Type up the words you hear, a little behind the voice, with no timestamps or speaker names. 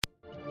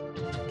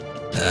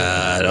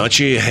Don't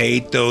you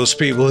hate those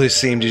people who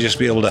seem to just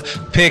be able to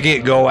pick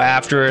it, go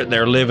after it, and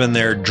they're living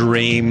their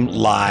dream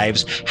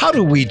lives? How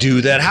do we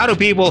do that? How do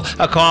people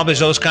accomplish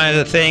those kinds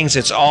of things?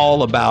 It's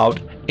all about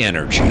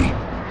energy.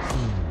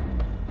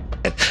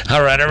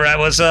 All right.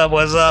 What's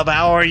up?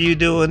 How are you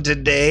doing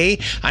today?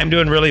 I'm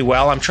doing really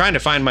well. I'm trying to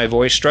find my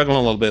voice, struggling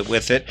a little bit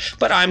with it,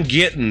 but I'm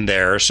getting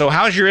there. So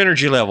how's your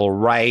energy level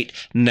right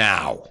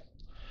now?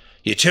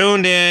 You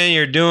tuned in,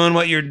 you're doing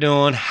what you're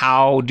doing.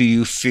 How do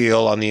you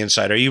feel on the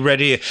inside? Are you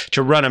ready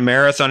to run a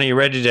marathon? Are you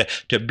ready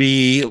to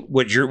be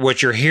what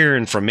you're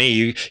hearing from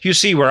me? You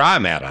see where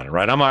I'm at on it,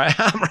 right?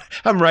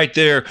 I'm right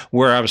there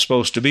where I'm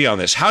supposed to be on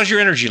this. How's your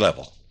energy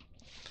level?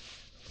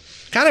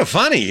 Kind of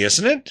funny,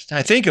 isn't it?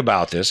 I think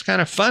about this.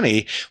 Kind of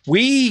funny.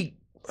 We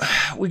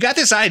got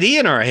this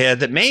idea in our head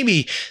that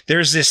maybe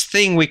there's this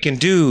thing we can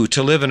do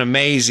to live an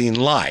amazing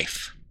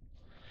life.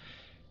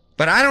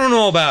 But I don't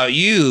know about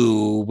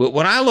you, but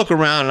when I look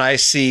around and I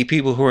see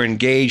people who are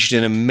engaged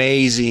in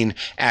amazing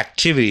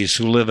activities,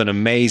 who live an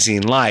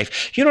amazing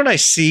life, you know what I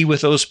see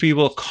with those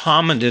people?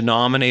 Common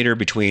denominator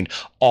between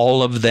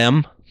all of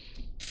them?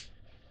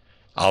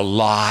 A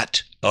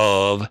lot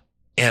of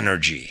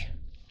energy.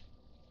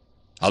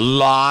 A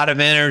lot of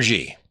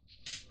energy.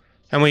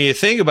 And when you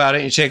think about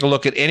it, you take a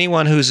look at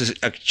anyone who's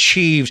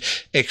achieved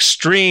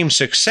extreme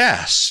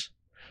success,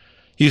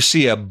 you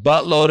see a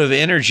buttload of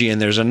energy, and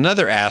there's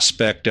another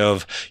aspect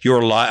of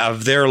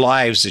their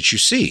lives that you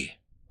see.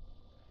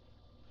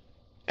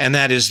 And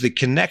that is the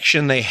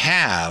connection they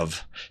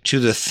have to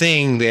the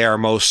thing they are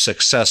most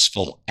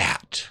successful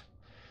at.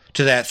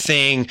 To that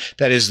thing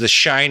that is the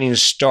shining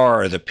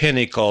star, the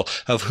pinnacle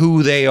of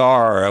who they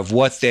are, of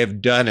what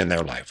they've done in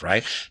their life,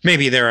 right?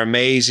 Maybe they're an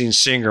amazing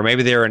singer.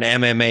 Maybe they're an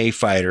MMA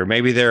fighter.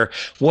 Maybe they're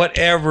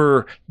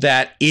whatever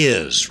that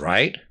is,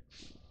 right?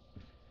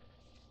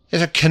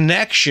 There's a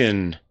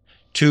connection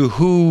to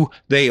who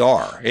they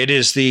are. It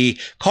is the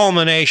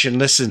culmination.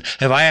 Listen,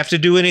 if I have to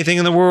do anything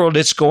in the world,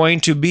 it's going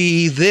to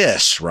be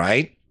this,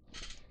 right?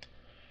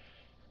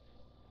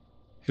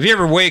 If you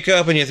ever wake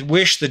up and you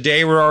wish the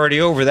day were already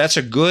over, that's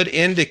a good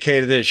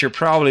indicator that you're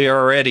probably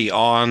already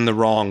on the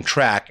wrong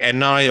track. And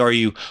not only are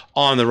you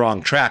on the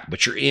wrong track,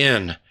 but you're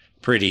in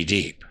pretty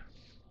deep.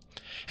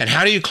 And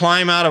how do you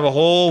climb out of a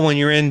hole when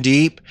you're in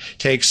deep?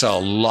 Takes a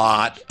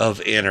lot of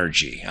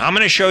energy. I'm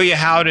going to show you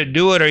how to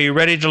do it. Are you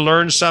ready to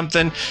learn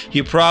something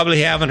you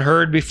probably haven't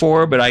heard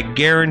before, but I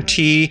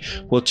guarantee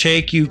will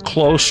take you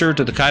closer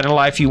to the kind of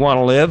life you want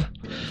to live?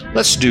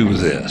 Let's do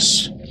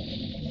this.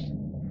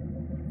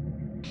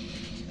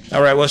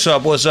 All right, what's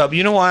up?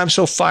 You know why I'm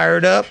so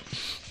fired up?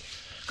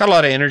 Got a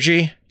lot of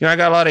energy. I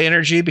got a lot of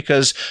energy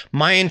because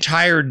my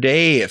entire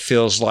day, it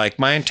feels like,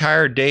 my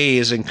entire day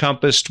is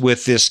encompassed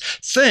with this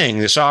thing,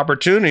 this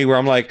opportunity where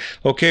I'm like,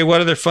 okay,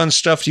 what other fun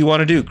stuff do you want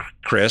to do,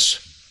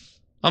 Chris?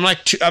 I'm like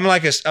a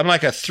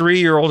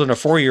 3-year-old and a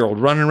 4-year-old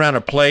running around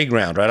a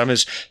playground, right? I'm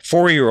this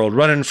 4-year-old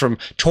running from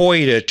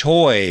toy to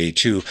toy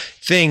to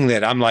thing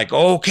that I'm like,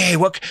 okay,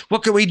 what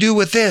can we do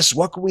with this?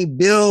 What can we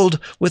build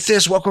with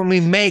this? What can we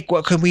make?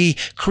 What can we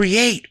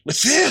create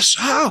with this?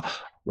 Oh,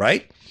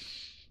 right?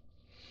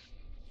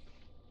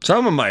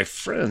 Some of my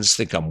friends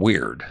think I'm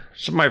weird.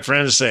 Some of my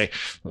friends say,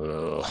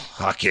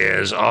 Huck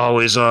is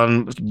always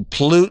on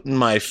polluting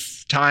my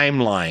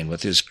timeline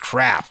with his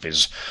crap,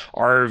 his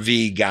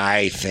RV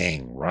guy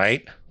thing,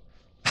 right?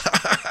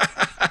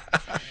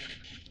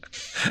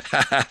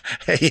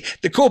 Hey,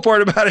 the cool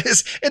part about it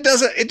is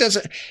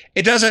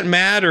it doesn't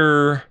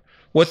matter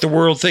what the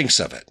world thinks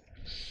of it.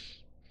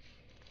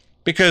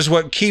 Because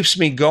what keeps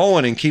me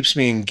going and keeps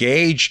me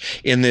engaged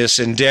in this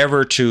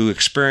endeavor to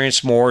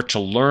experience more, to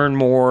learn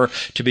more,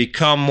 to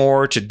become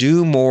more, to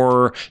do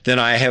more than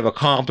I have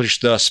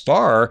accomplished thus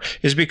far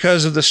is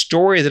because of the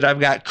story that I've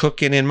got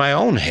cooking in my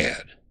own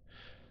head.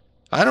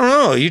 I don't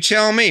know. You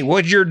tell me.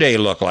 What'd your day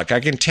look like?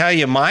 I can tell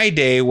you my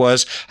day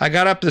was I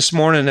got up this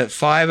morning at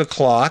 5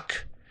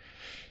 o'clock.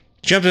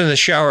 Jumped in the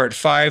shower at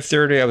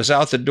 5:30. I was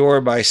out the door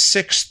by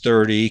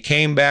 6:30.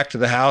 Came back to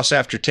the house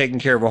after taking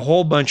care of a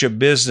whole bunch of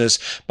business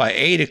by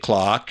 8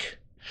 o'clock.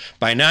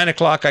 By 9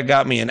 o'clock, I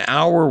got me an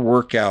hour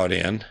workout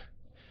in.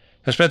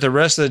 I spent the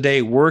rest of the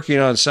day working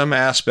on some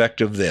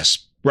aspect of this,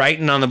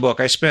 writing on the book.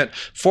 I spent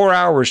 4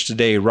 hours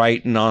today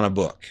writing on a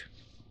book.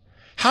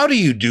 How do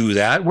you do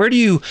that? Where do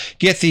you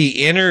get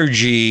the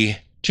energy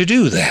to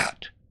do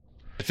that?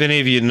 If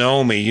any of you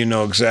know me, you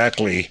know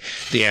exactly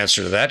the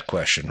answer to that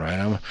question,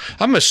 right?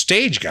 I'm a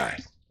stage guy.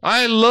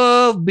 I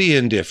love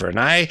being different.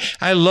 I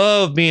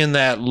love being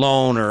that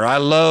loner. I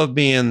love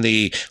being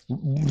the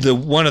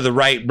one of the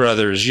Wright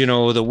brothers. You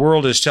know, the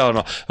world is telling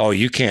them, oh,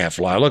 you can't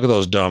fly. Look at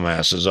those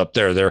dumbasses up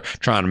there. They're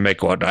trying to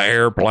make an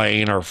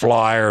airplane or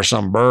fly or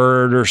some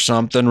bird or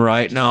something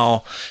right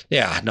now.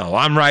 Yeah, no,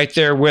 I'm right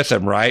there with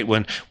them, right?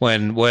 When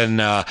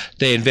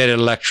they invented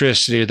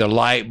electricity, the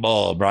light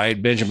bulb,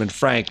 right? Benjamin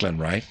Franklin,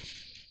 right?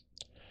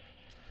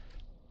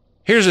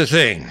 Here's the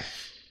thing.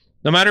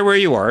 No matter where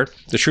you are,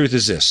 the truth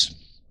is this.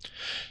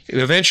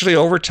 Eventually,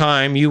 over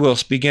time, you will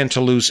begin to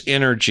lose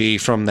energy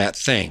from that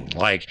thing.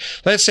 Like,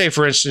 let's say,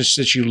 for instance,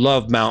 that you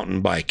love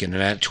mountain biking,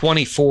 and at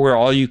 24,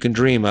 all you can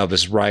dream of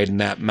is riding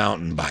that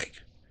mountain bike.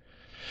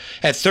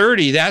 At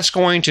 30, that's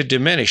going to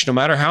diminish. No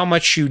matter how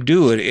much you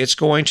do it, it's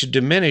going to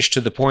diminish to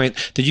the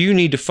point that you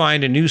need to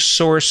find a new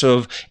source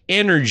of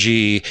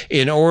energy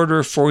in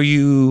order for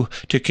you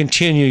to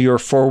continue your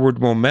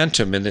forward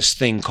momentum in this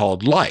thing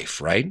called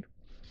life, right?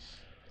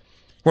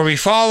 Where we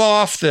fall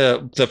off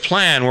the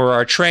plan, where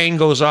our train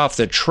goes off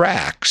the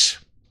tracks,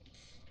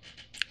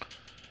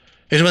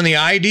 is when the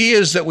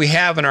ideas that we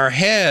have in our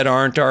head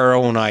aren't our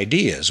own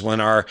ideas,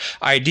 when our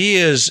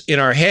ideas in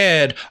our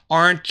head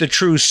aren't the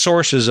true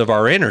sources of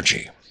our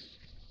energy.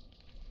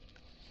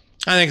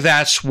 I think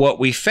that's what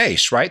we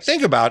face, right?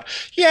 Think about,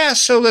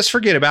 so let's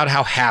forget about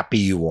how happy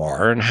you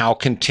are and how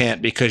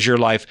content because your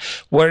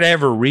life,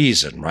 whatever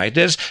reason, right?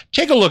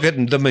 Take a look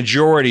at the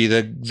majority,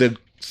 the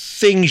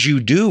things you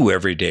do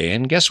every day,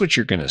 and guess what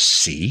you're going to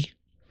see?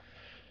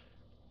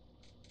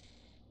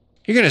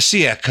 You're going to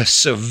see a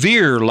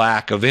severe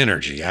lack of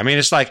energy. I mean,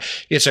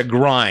 it's a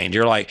grind.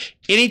 You're like,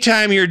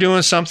 anytime you're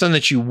doing something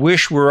that you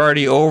wish were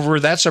already over,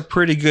 that's a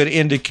pretty good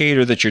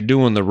indicator that you're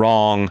doing the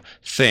wrong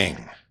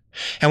thing.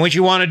 And what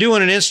you want to do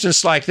in an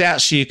instance like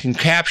that, so you can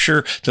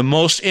capture the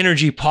most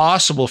energy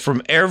possible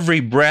from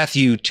every breath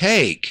you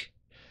take,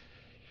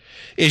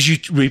 is you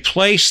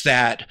replace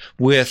that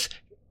with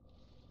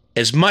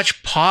as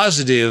much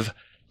positive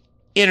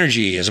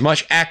energy, as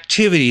much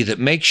activity that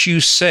makes you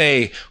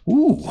say,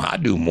 ooh, I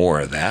do more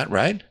of that,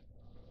 right?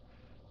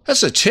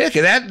 That's a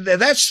ticket.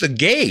 That's the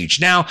gauge.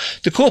 Now,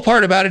 the cool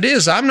part about it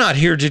is I'm not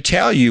here to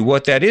tell you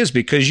what that is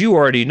because you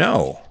already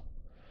know.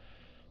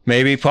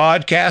 Maybe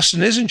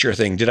podcasting isn't your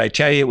thing. Did I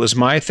tell you it was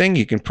my thing?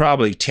 You can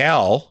probably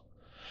tell.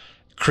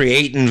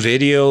 Creating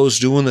videos,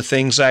 doing the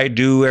things I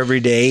do every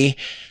day,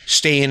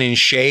 staying in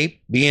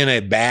shape, being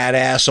a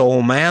badass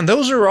old man.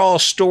 Those are all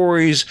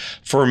stories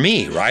for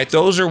me, right?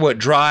 Those are what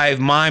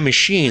drive my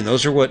machine.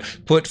 Those are what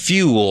put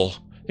fuel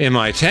in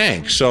my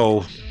tank.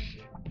 So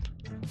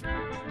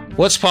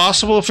what's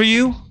possible for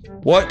you?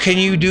 What can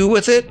you do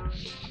with it?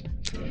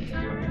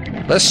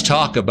 Let's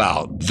talk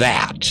about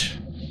that.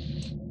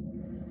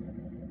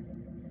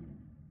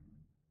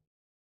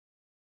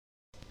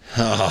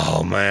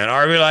 Oh, man.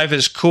 RV life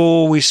is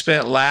cool. We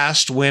spent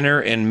last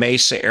winter in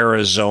Mesa,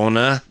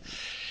 Arizona.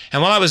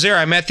 And while I was there,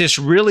 I met this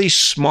really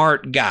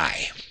smart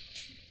guy.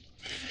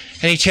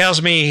 And he tells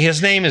me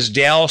his name is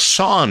Dale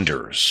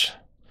Saunders.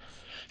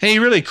 And he's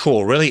really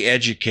cool, really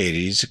educated.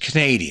 He's a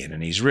Canadian,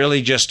 and he's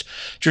really just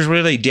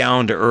really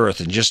down to earth.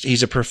 And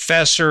he's a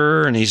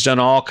professor, and he's done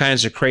all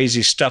kinds of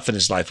crazy stuff in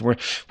his life.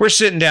 We're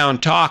sitting down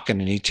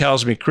talking, and he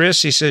tells me,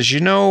 Chris, he says,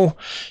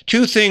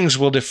 two things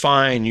will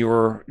define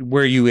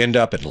where you end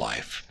up in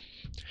life.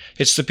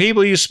 It's the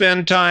people you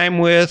spend time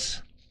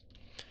with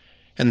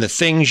and the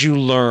things you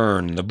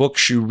learn, the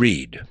books you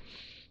read.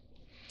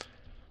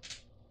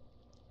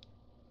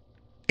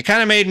 It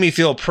kind of made me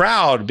feel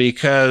proud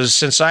because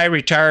since I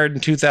retired in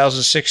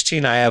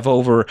 2016, I have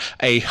over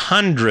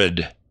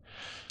 100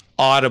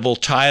 Audible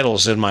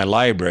titles in my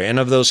library. And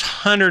of those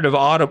 100 of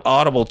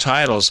Audible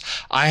titles,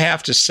 I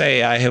have to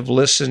say I have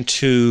listened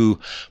to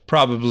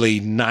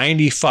probably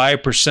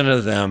 95%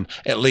 of them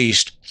at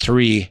least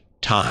 3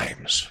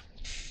 times.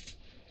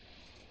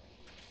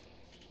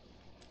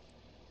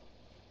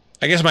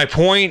 I guess my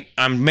point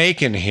I'm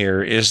making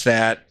here is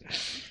that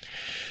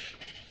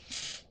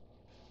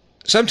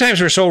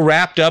sometimes we're so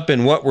wrapped up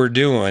in what we're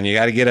doing. You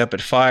got to get up at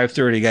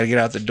 5:30. You got to get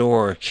out the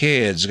door.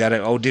 Kids,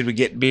 did we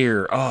get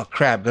beer? Oh,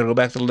 crap, got to go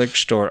back to the liquor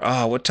store.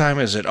 Oh, what time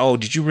is it? Oh,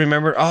 did you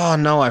remember? Oh,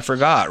 no, I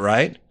forgot,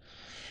 right?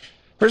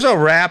 We're so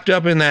wrapped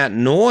up in that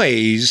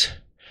noise,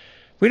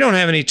 we don't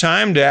have any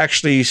time to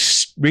actually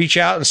reach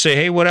out and say,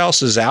 hey, what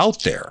else is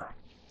out there?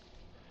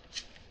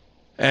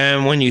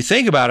 And when you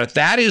think about it,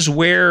 that's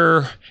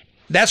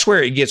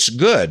where it gets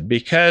good,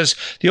 because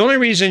the only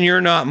reason you're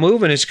not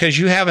moving is because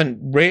you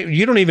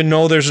don't even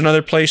know there's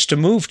another place to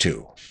move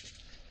to.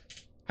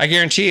 I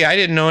guarantee you, I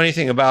didn't know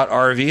anything about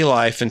RV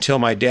life until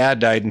my dad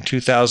died in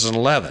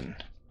 2011.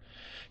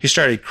 He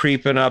started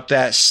creeping up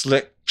that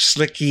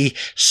slicky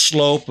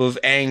slope of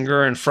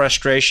anger and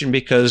frustration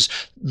because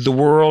the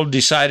world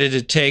decided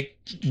to take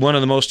one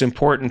of the most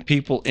important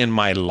people in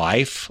my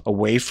life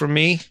away from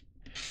me.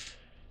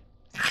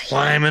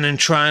 Climbing and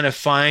trying to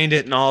find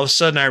it, and all of a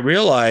sudden I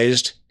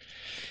realized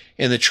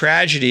in the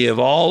tragedy of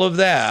all of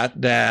that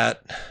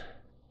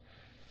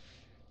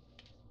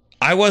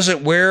I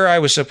wasn't where I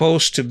was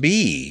supposed to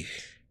be,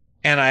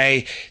 and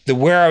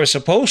where I was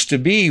supposed to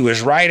be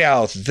was right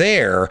out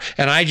there,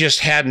 and I just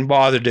hadn't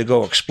bothered to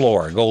go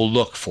explore, go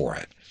look for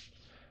it.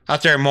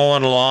 Out there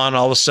mowing the lawn,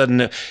 all of a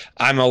sudden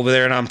I'm over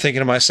there and I'm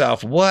thinking to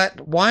myself, why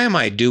am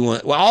I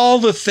doing all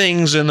the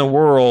things in the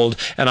world,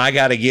 and I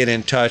got to get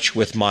in touch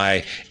with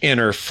my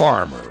inner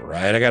farmer,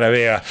 right? I got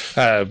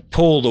to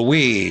pull the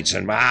weeds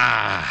and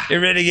you're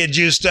ready to get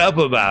juiced up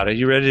about it.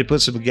 You ready to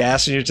put some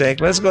gas in your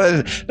tank? Let's go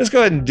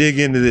ahead and dig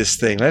into this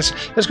thing. Let's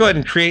go ahead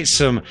and create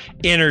some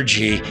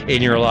energy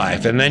in your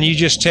life, and then you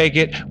just take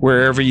it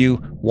wherever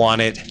you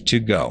want it to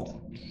go.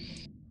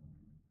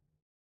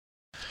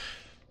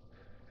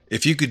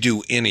 If you could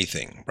do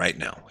anything right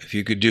now, if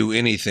you could do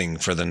anything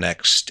for the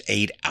next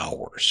 8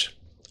 hours,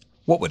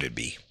 what would it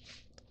be?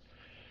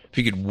 If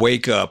you could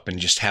wake up and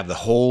just have the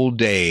whole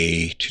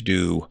day to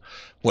do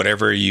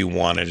whatever you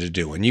wanted to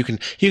do. And you can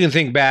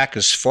think back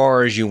as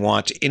far as you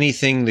want to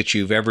anything that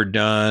you've ever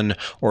done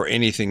or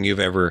anything you've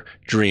ever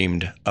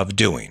dreamed of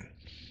doing.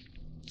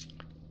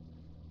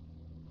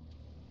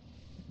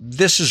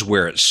 This is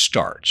where it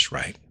starts,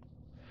 right?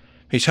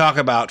 You talk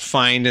about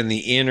finding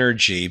the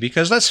energy,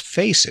 because let's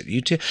face it, you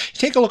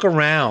take a look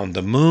around,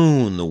 the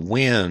moon, the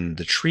wind,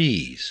 the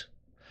trees,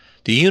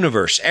 the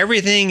universe.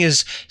 Everything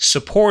is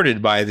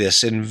supported by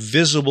this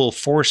invisible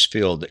force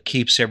field that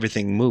keeps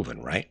everything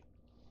moving, right?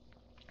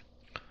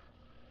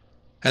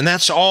 And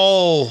that's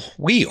all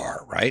we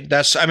are, right?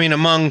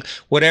 Among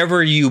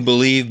whatever you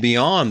believe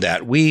beyond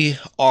that, we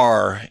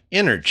are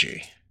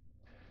energy.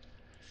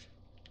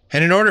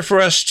 And in order for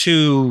us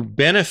to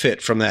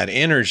benefit from that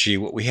energy,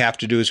 what we have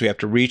to do is we have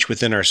to reach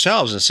within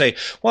ourselves and say,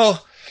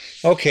 well,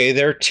 okay,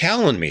 they're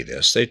telling me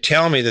this. They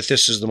tell me that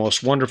this is the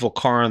most wonderful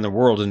car in the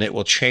world and it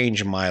will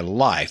change my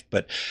life.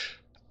 But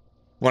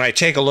when I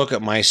take a look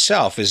at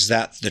myself, is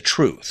that the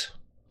truth?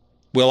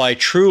 Will I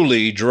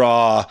truly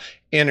draw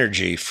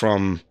energy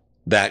from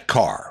that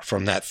car,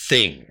 from that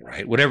thing,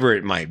 right? Whatever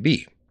it might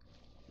be.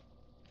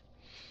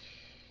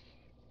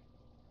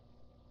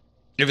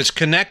 If it's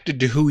connected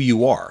to who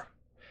you are,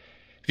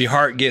 if your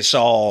heart gets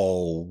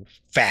all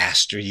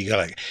fast, or you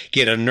gotta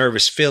get a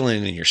nervous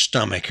feeling in your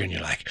stomach, and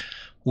you're like,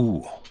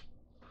 ooh, or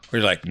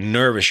you're like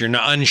nervous, you're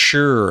not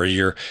unsure,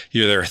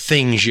 there are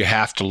things you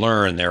have to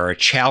learn, there are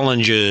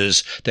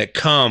challenges that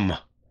come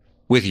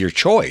with your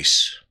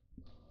choice.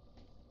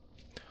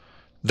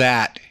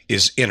 That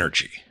is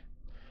energy.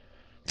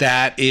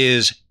 That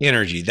is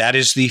energy. That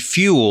is the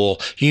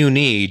fuel you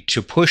need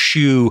to push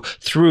you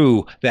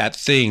through that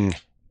thing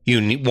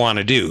you want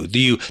to do,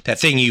 that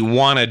thing you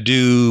want to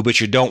do,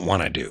 but you don't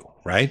want to do,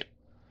 right?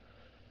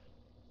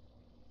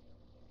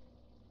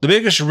 The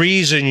biggest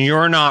reason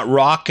you're not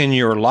rocking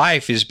your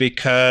life is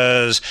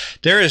because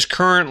there is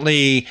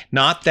currently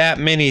not that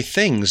many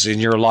things in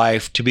your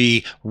life to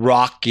be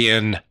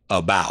rocking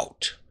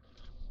about.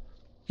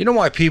 You know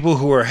why people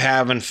who are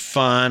having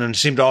fun and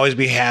seem to always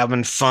be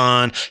having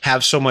fun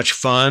have so much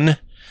fun?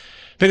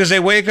 Because they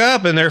wake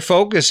up and their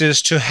focus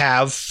is to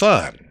have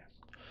fun.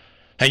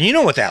 And you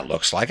know what that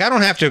looks like. I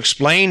don't have to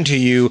explain to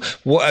you,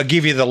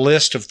 give you the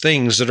list of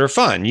things that are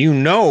fun. You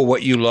know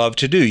what you love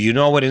to do. You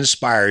know what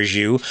inspires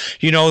you.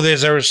 You know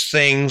there's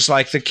things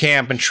like the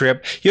camping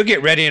trip. You'll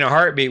get ready in a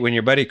heartbeat when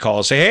your buddy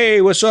calls. Say, hey,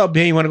 what's up?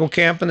 Hey, you want to go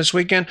camping this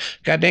weekend?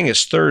 God dang,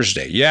 it's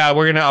Thursday. Yeah,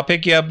 I'll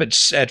pick you up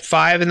at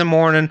 5 in the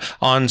morning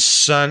or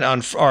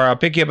I'll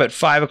pick you up at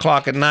 5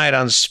 o'clock at night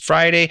on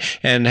Friday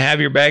and have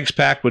your bags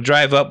packed. We'll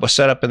drive up. We'll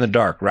set up in the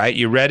dark, right?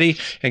 You ready?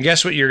 And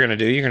guess what you're going to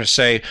do? You're going to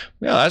say,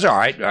 well, that's all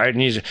right. All right.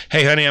 And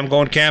hey, honey, I'm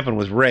going camping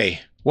with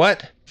Ray.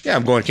 What? Yeah,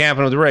 I'm going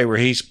camping with Ray, where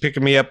he's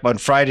picking me up on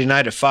Friday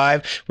night at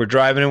 5. We're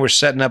driving and we're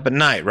setting up at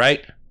night,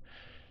 right?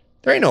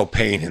 There ain't no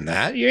pain in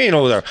that. You ain't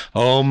over there,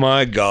 oh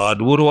my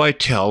God, what do I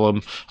tell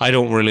him? I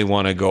don't really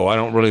want to go. I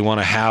don't really want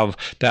to have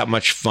that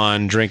much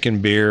fun drinking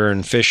beer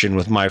and fishing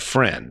with my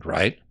friend,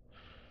 right?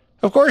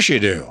 Of course you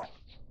do.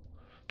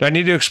 Do I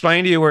need to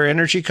explain to you where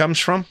energy comes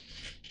from?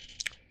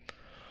 It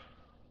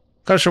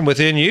comes from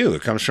within you.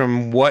 It comes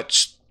from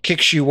what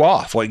kicks you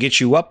off, what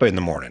gets you up in the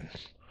morning.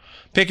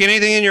 Pick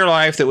anything in your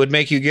life that would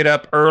make you get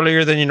up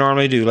earlier than you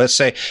normally do. Let's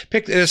say,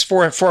 pick this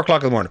 4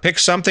 o'clock in the morning. Pick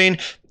something,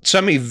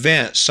 some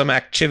event, some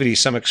activity,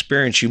 some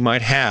experience you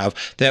might have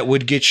that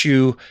would get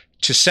you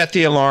to set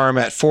the alarm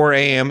at 4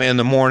 a.m. in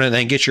the morning,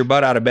 then get your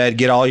butt out of bed,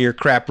 get all your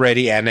crap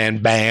ready, and then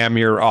bam,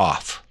 you're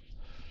off.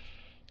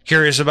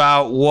 Curious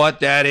about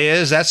what that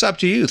is? That's up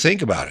to you.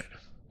 Think about it.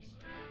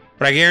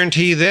 But I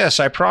guarantee this,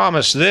 I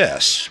promise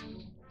this.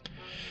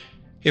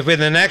 If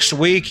in the next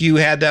week you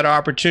had that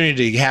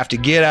opportunity to have to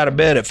get out of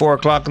bed at 4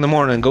 o'clock in the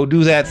morning and go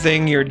do that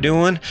thing you're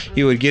doing,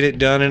 you would get it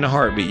done in a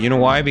heartbeat. You know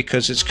why?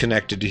 Because it's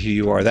connected to who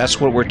you are. That's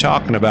what we're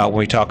talking about when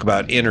we talk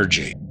about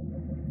energy.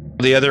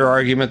 The other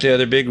argument, the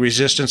other big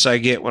resistance I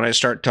get when I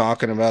start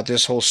talking about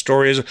this whole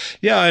story is,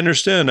 yeah, I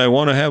understand. I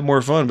want to have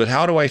more fun, but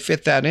how do I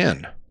fit that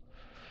in?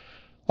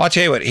 Well, I'll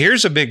tell you what,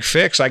 here's a big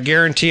fix. I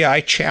guarantee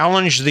I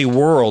challenge the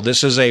world.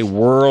 This is a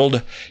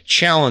world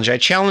challenge. I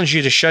challenge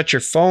you to shut your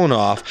phone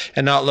off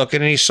and not look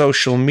at any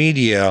social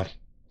media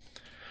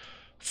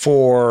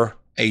for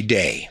a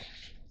day.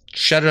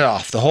 Shut it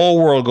off. The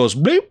whole world goes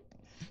bleep,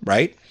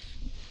 right?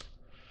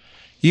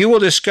 you will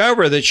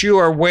discover that you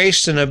are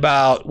wasting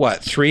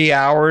about, 3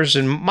 hours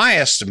in my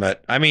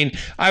estimate. I mean,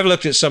 I've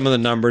looked at some of the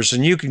numbers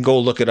and you can go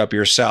look it up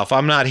yourself.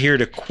 I'm not here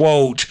to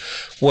quote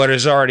what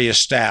is already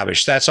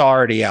established. That's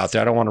already out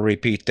there. I don't want to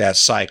repeat that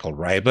cycle,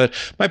 right? But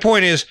my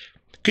point is,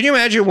 can you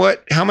imagine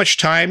how much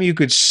time you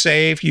could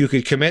save, you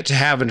could commit to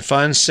having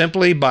fun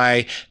simply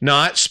by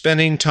not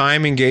spending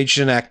time engaged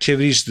in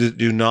activities that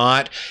do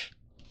not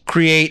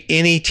create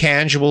any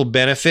tangible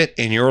benefit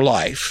in your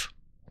life?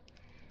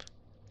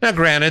 Now,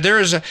 granted,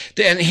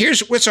 and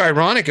here's what's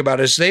ironic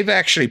about it is they've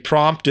actually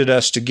prompted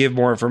us to give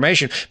more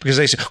information because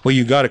they say, well,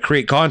 you got to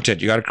create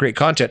content. You got to create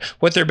content.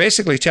 What they're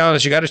basically telling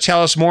us, you got to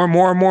tell us more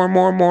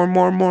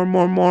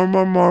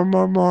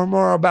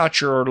about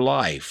your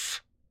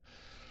life.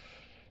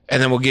 And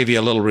then we'll give you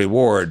a little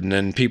reward, and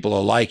then people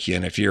will like you.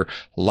 And if you're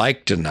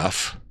liked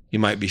enough, you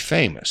might be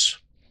famous.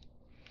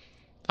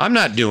 I'm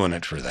not doing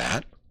it for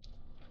that.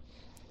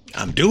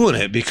 I'm doing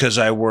it because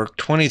I worked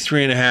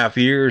 23 and a half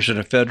years in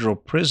a federal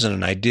prison,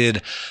 and I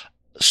did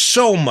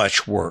so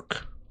much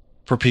work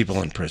for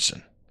people in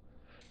prison.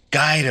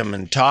 Guide them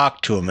and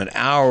talk to them, and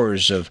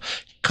hours of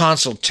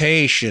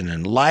consultation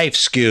and life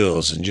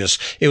skills, and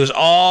it was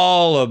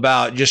all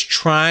about just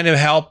trying to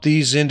help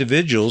these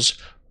individuals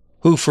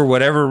who, for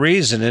whatever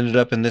reason, ended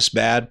up in this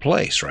bad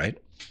place, right?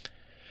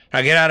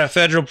 I get out of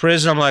federal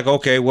prison, I'm like,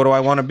 okay, what do I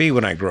want to be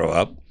when I grow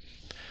up?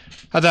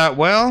 I thought,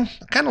 well,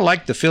 I kind of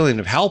like the feeling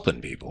of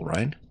helping people,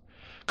 right?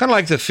 Kind of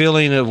like the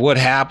feeling of what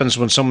happens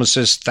when someone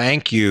says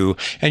thank you,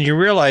 and you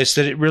realize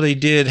that it really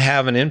did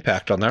have an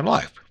impact on their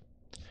life.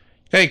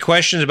 Any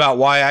questions about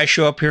why I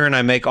show up here and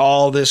I make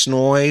all this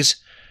noise?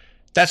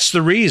 That's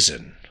the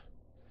reason.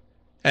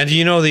 And do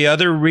you know the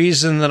other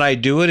reason that I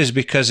do it is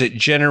because it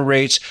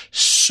generates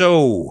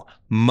so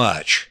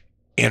much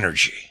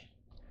energy.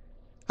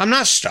 I'm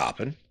not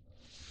stopping.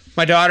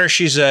 My daughter,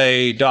 she's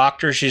a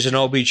doctor. She's an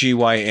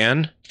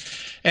OBGYN.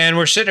 And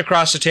we're sitting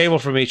across the table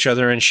from each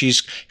other, and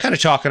she's kind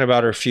of talking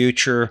about her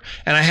future.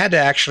 And I had to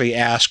actually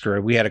ask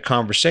her, we had a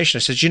conversation.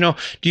 I said,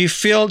 do you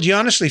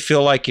honestly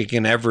feel like you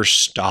can ever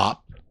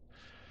stop?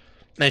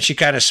 And she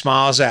kind of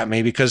smiles at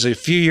me because a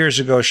few years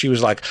ago, she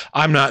was like,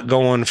 I'm not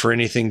going for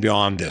anything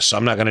beyond this.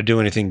 I'm not going to do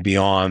anything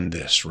beyond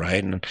this,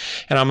 right? And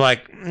I'm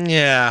like,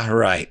 yeah,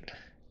 right.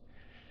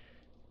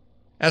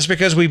 That's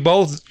because we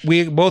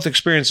both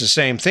experience the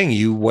same thing.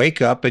 You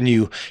wake up and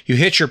you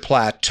hit your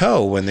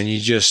plateau, and then you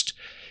just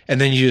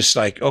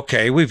like,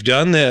 okay, we've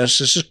done this.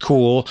 This is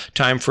cool.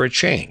 Time for a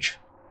change.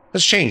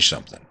 Let's change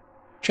something.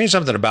 Change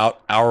something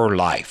about our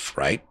life,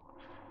 right?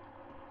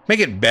 Make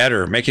it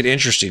better, make it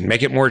interesting,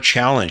 make it more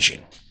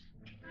challenging.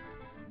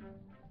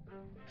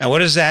 And what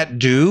does that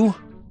do?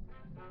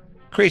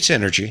 Creates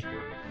energy,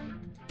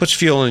 puts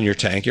fuel in your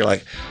tank. You're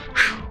like,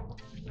 whew.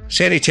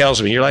 Sandy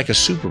tells me you're like a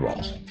Super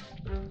Bowl.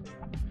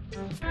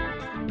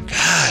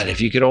 God, if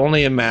you could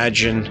only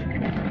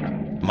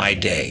imagine my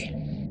day.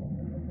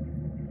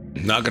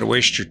 I'm not going to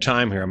waste your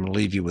time here. I'm going to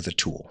leave you with a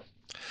tool.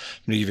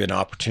 I'm going to give you an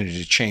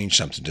opportunity to change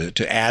something,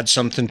 to add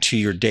something to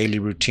your daily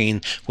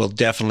routine will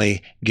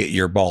definitely get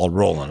your ball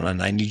rolling.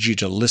 And I need you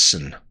to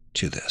listen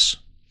to this.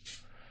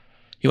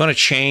 You want to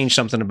change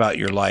something about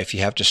your life,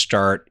 you have to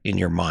start in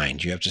your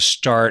mind. You have to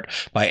start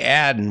by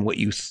adding what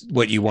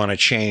you want to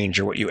change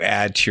or what you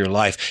add to your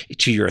life,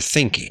 to your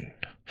thinking.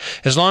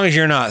 As long as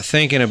you're not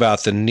thinking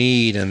about the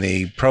need and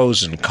the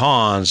pros and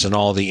cons and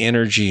all the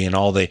energy and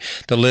all the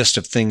list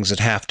of things that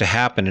have to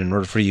happen in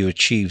order for you to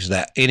achieve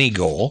that any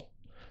goal,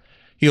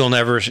 you'll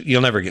never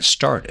get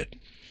started.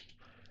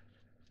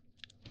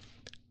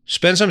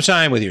 Spend some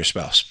time with your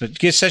spouse, but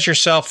set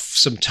yourself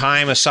some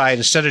time aside.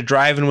 Instead of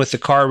driving with the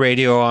car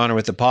radio on or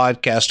with the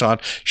podcast on,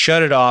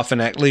 shut it off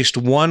in at least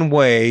one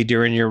way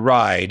during your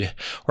ride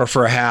or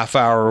for a half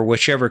hour or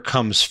whichever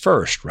comes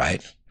first,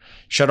 right?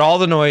 Shut all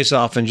the noise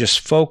off and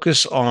just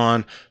focus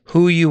on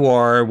who you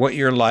are, what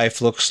your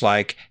life looks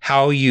like,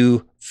 how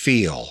you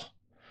feel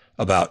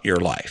about your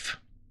life,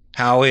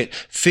 how it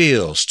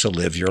feels to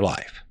live your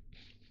life.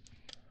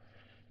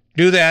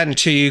 Do that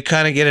until you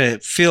kind of get a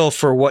feel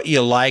for what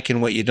you like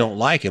and what you don't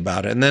like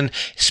about it. And then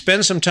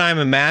spend some time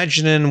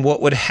imagining what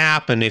would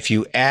happen if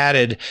you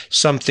added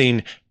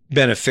something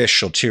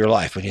beneficial to your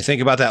life. When you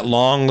think about that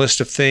long list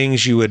of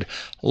things you would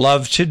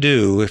love to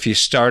do if you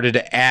started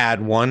to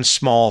add one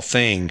small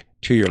thing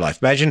to your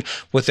life, imagine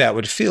what that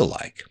would feel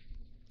like.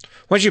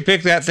 Once you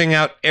pick that thing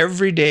out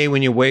every day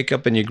when you wake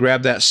up and you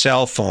grab that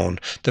cell phone,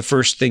 the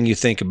first thing you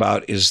think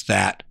about is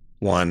that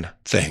one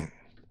thing.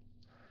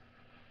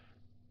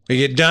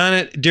 You get done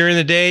it during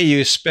the day,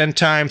 you spend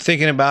time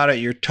thinking about it,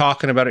 you're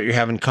talking about it, you're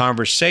having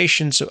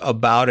conversations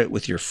about it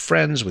with your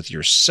friends, with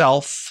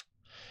yourself.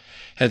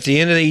 At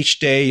the end of each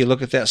day, you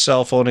look at that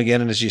cell phone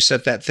again, and as you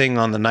set that thing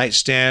on the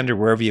nightstand or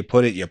wherever you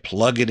put it, you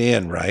plug it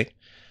in, right?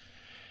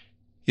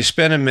 You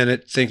spend a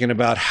minute thinking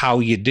about how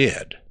you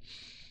did.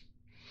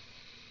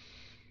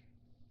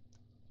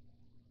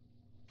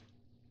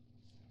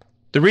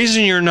 The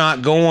reason you're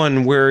not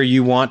going where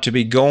you want to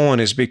be going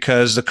is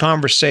because the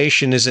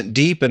conversation isn't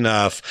deep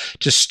enough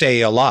to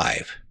stay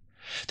alive.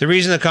 The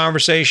reason the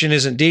conversation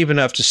isn't deep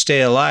enough to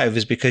stay alive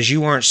is because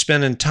you aren't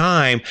spending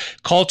time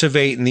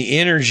cultivating the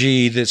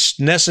energy that's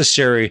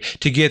necessary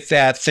to get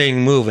that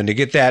thing moving, to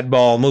get that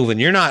ball moving.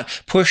 You're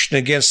not pushing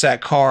against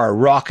that car,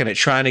 rocking it,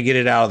 trying to get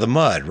it out of the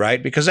mud,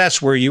 right? Because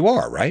that's where you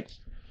are, right?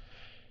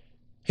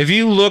 If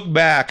you look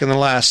back in the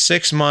last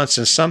 6 months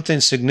and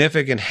something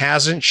significant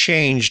hasn't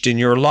changed in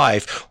your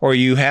life, or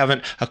you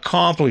haven't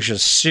accomplished a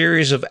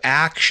series of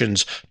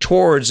actions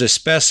towards a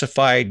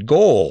specified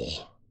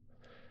goal,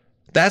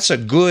 that's a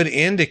good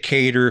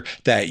indicator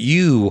that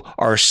you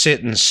are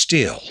sitting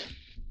still.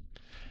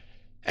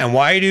 And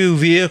why do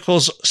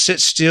vehicles sit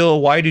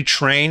still? Why do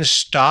trains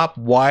stop?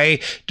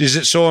 Why is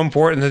it so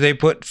important that they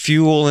put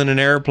fuel in an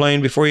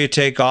airplane before you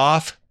take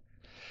off?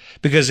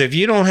 Because if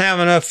you don't have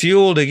enough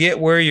fuel to get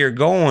where you're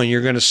going,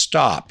 you're going to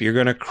stop. You're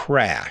going to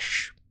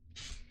crash.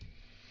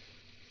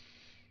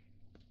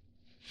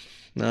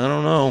 I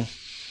don't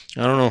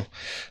know.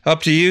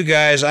 Up to you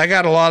guys. I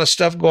got a lot of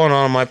stuff going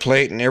on my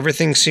plate, and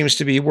everything seems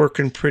to be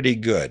working pretty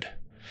good.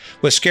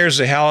 What scares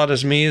the hell out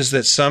of me is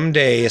that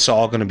someday it's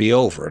all going to be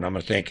over, and I'm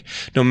going to think,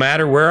 no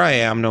matter where I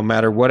am, no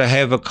matter what I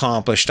have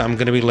accomplished, I'm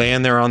going to be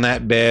laying there on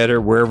that bed or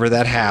wherever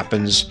that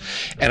happens,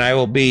 and I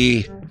will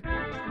be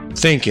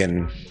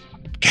thinking,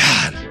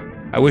 God,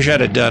 I wish I'd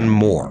have done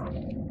more.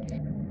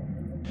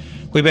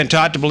 We've been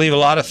taught to believe a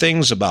lot of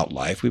things about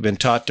life. We've been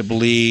taught to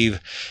believe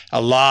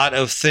a lot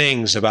of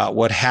things about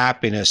what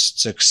happiness,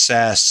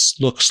 success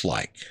looks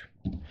like.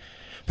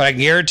 But I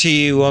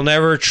guarantee you will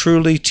never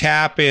truly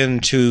tap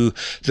into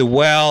the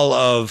well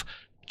of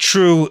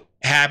true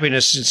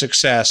happiness and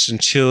success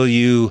until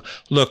you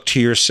look to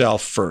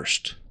yourself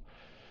first.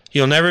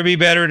 You'll never be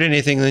better at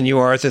anything than you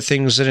are at the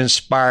things that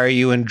inspire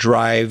you and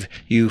drive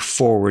you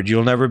forward.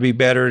 You'll never be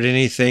better at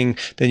anything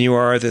than you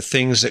are at the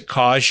things that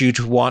cause you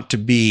to want to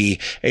be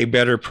a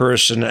better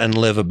person and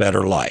live a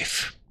better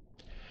life.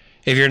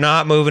 If you're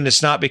not moving,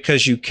 it's not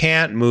because you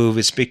can't move.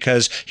 It's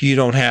because you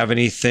don't have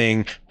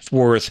anything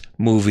worth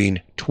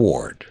moving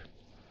toward.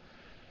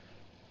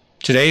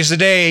 Today's the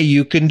day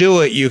you can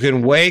do it. You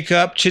can wake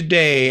up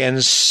today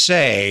and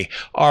say,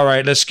 all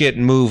right, let's get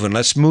moving.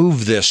 Let's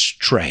move this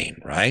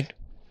train, right?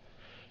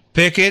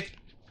 Pick it.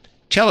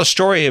 Tell a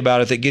story about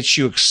it that gets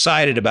you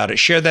excited about it.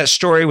 Share that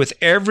story with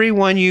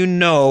everyone you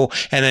know,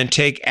 and then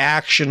take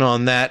action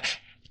on that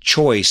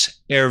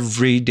choice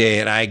every day.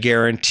 And I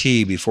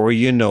guarantee before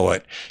you know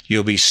it,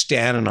 you'll be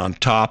standing on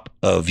top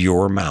of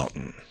your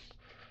mountain.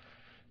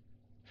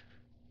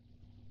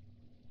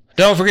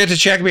 Don't forget to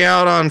check me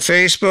out on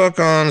Facebook,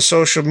 on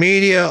social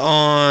media,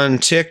 on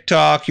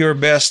TikTok, Your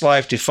Best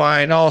Life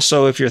Defined.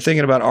 Also, if you're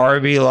thinking about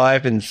RV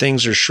life and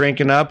things are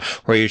shrinking up,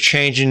 or you're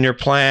changing your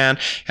plan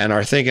and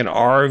are thinking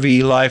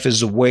RV life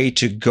is the way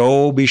to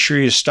go, be sure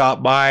you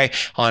stop by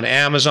on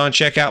Amazon.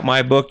 Check out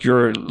my book,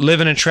 You're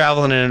Living and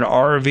Traveling in an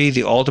RV,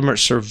 The Ultimate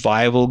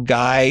Survival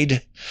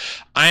Guide.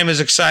 I am as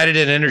excited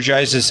and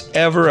energized as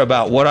ever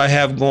about what I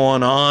have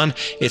going on.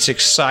 It's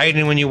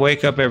exciting when you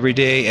wake up every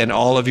day and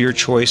all of your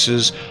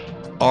choices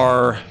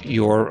are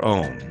your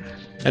own.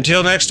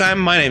 Until next time,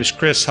 my name is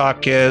Chris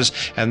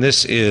Hawkes, and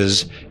this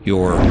is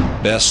Your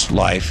Best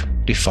Life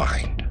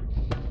Defined.